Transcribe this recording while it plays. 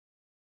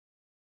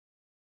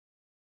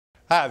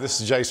Hi,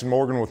 this is Jason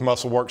Morgan with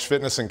MuscleWorks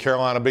Fitness in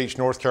Carolina Beach,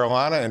 North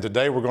Carolina, and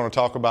today we're going to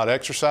talk about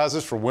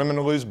exercises for women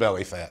to lose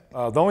belly fat.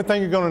 The only thing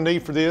you're going to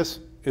need for this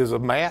is a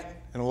mat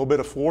and a little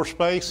bit of floor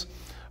space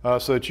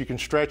so that you can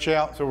stretch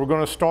out. So we're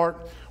going to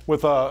start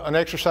with an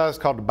exercise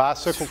called the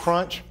bicycle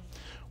crunch.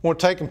 We want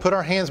to take and put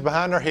our hands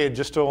behind our head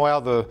just to allow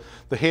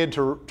the head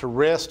to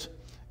rest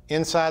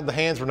inside the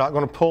hands. We're not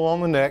going to pull on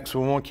the neck, so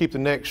we want to keep the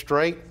neck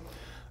straight,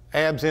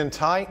 abs in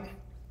tight.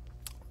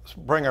 Let's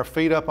bring our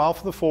feet up off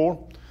of the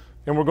floor.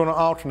 And we're going to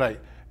alternate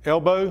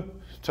elbow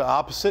to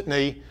opposite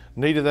knee,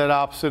 knee to that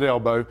opposite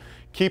elbow,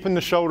 keeping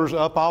the shoulders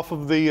up off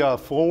of the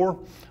floor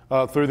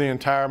through the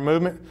entire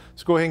movement.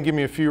 Let's go ahead and give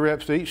me a few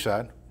reps to each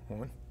side.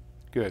 One,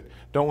 good.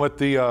 Don't let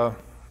the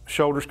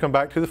shoulders come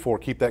back to the floor.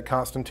 Keep that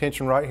constant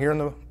tension right here in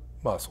the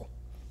muscle.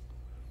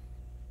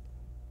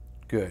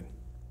 Good.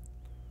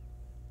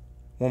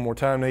 One more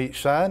time to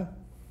each side.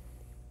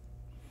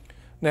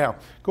 Now,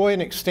 go ahead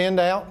and extend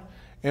out.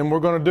 And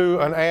we're going to do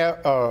an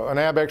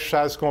ab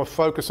exercise that's going to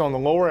focus on the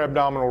lower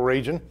abdominal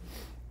region.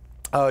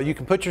 You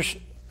can put your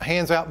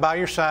hands out by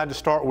your side to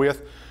start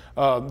with.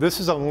 This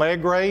is a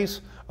leg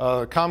raise,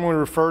 commonly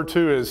referred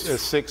to as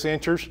 6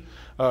 inches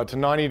to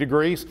 90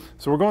 degrees.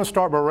 So we're going to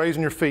start by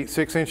raising your feet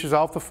 6 inches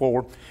off the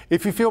floor.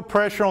 If you feel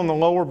pressure on the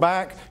lower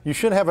back, you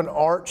should have an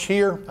arch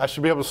here. I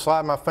should be able to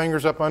slide my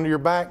fingers up under your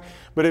back.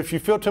 But if you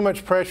feel too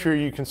much pressure,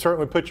 you can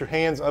certainly put your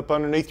hands up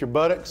underneath your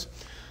buttocks.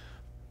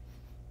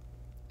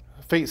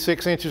 Feet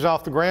 6 inches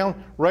off the ground,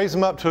 raise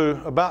them up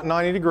to about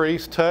 90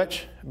 degrees,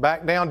 touch,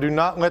 back down. Do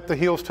not let the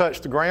heels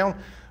touch the ground.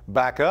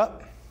 Back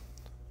up,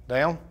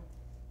 down,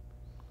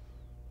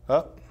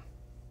 up,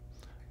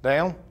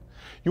 down.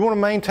 You want to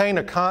maintain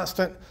a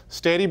constant,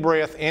 steady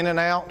breath in and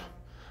out,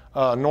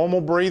 normal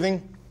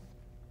breathing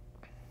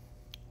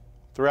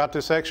throughout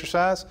this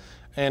exercise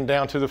and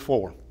down to the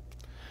floor.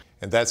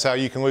 And that's how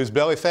you can lose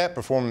belly fat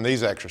performing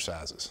these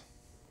exercises.